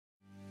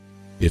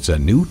It's a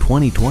new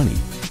 2020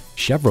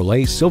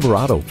 Chevrolet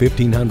Silverado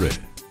 1500.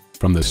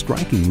 From the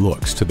striking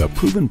looks to the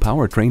proven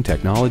powertrain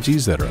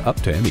technologies that are up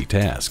to any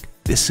task,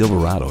 this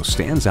Silverado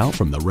stands out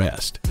from the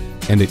rest.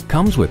 And it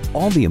comes with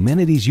all the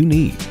amenities you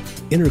need: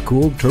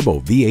 intercooled turbo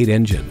V8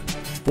 engine,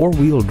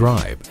 four-wheel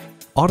drive,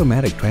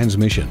 automatic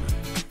transmission,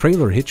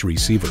 trailer hitch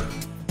receiver,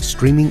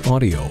 streaming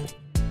audio,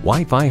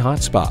 Wi-Fi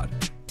hotspot,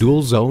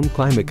 dual zone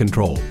climate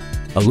control,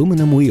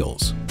 aluminum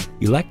wheels,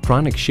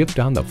 electronic shift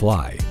on the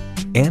fly,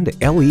 and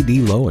LED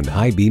low and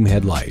high beam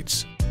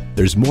headlights.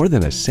 There's more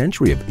than a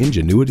century of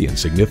ingenuity and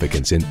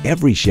significance in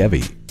every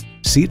Chevy.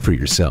 See it for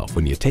yourself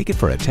when you take it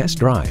for a test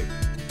drive.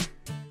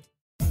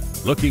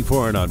 Looking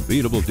for an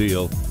unbeatable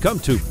deal? Come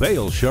to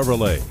Bale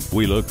Chevrolet.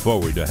 We look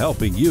forward to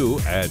helping you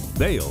at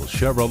Bale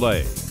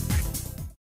Chevrolet.